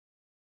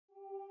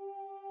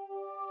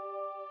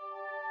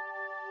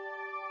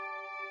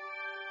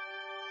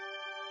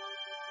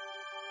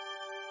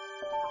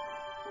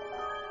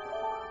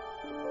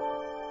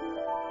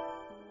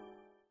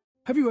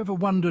Have you ever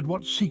wondered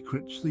what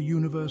secrets the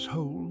universe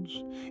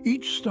holds?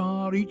 Each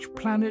star, each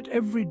planet,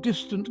 every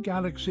distant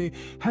galaxy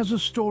has a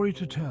story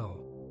to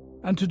tell.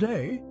 And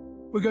today,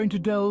 we're going to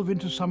delve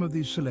into some of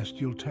these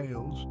celestial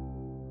tales.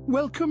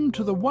 Welcome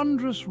to the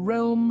wondrous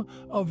realm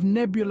of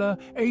Nebula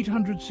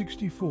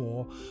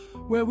 864,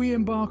 where we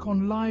embark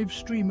on live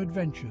stream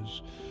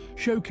adventures,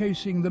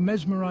 showcasing the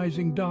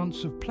mesmerizing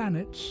dance of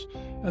planets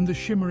and the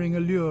shimmering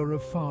allure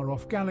of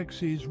far-off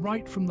galaxies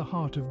right from the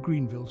heart of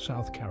Greenville,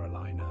 South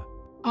Carolina.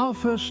 Our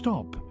first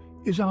stop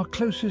is our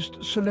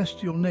closest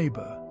celestial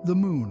neighbor, the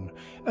Moon.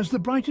 As the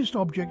brightest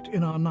object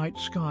in our night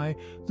sky,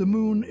 the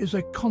Moon is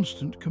a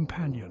constant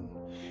companion.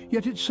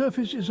 Yet its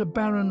surface is a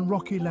barren,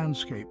 rocky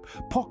landscape,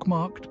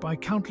 pockmarked by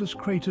countless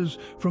craters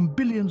from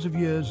billions of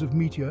years of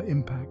meteor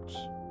impacts.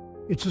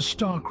 It's a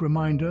stark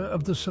reminder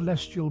of the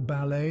celestial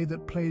ballet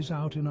that plays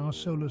out in our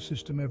solar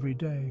system every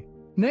day.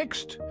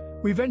 Next,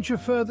 we venture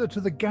further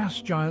to the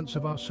gas giants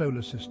of our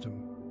solar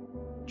system.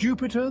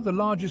 Jupiter, the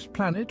largest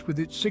planet with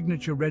its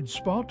signature red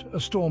spot, a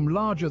storm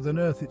larger than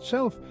Earth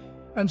itself,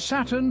 and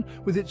Saturn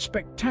with its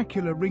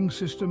spectacular ring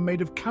system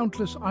made of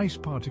countless ice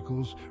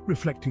particles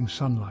reflecting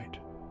sunlight.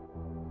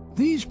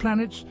 These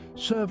planets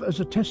serve as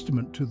a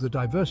testament to the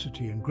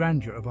diversity and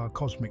grandeur of our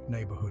cosmic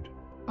neighborhood.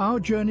 Our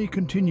journey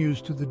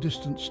continues to the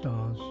distant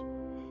stars.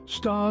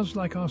 Stars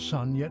like our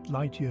Sun, yet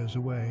light years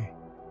away.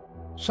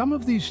 Some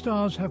of these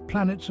stars have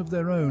planets of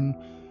their own.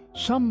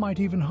 Some might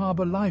even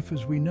harbor life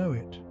as we know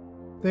it.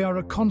 They are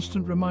a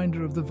constant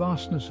reminder of the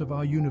vastness of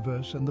our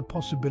universe and the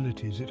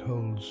possibilities it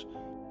holds.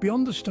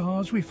 Beyond the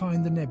stars, we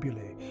find the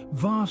nebulae,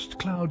 vast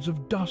clouds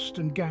of dust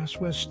and gas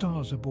where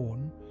stars are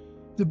born.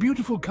 The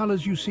beautiful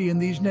colors you see in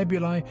these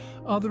nebulae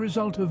are the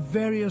result of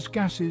various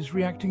gases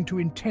reacting to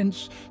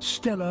intense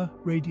stellar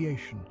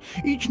radiation.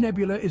 Each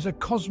nebula is a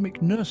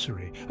cosmic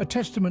nursery, a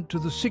testament to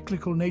the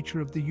cyclical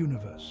nature of the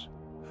universe.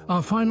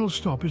 Our final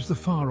stop is the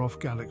far-off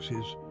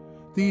galaxies.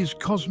 These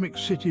cosmic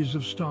cities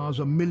of stars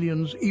are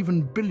millions,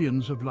 even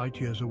billions of light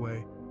years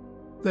away.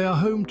 They are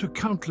home to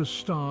countless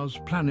stars,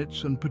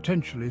 planets, and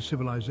potentially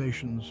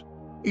civilizations.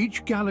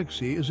 Each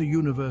galaxy is a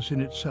universe in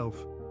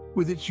itself,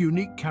 with its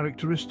unique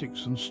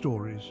characteristics and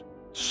stories.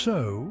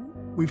 So,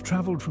 we've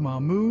traveled from our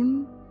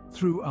moon,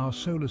 through our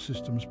solar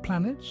system's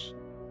planets,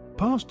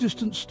 past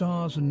distant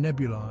stars and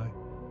nebulae,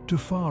 to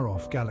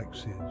far-off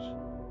galaxies.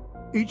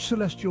 Each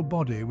celestial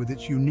body with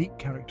its unique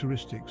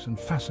characteristics and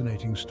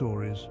fascinating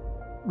stories.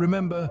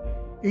 Remember,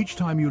 each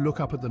time you look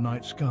up at the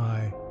night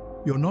sky,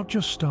 you're not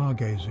just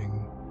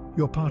stargazing,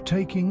 you're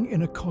partaking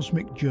in a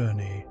cosmic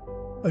journey,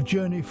 a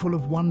journey full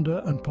of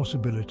wonder and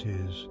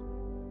possibilities.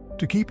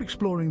 To keep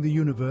exploring the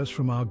universe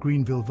from our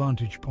Greenville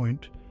vantage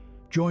point,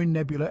 join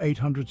Nebula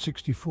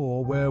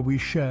 864, where we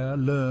share,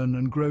 learn,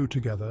 and grow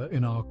together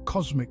in our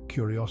cosmic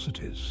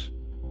curiosities.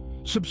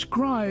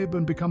 Subscribe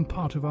and become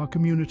part of our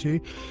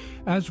community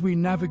as we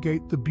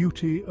navigate the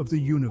beauty of the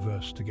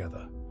universe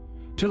together.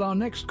 Till our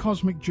next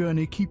cosmic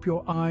journey, keep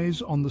your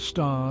eyes on the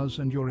stars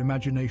and your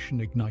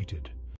imagination ignited.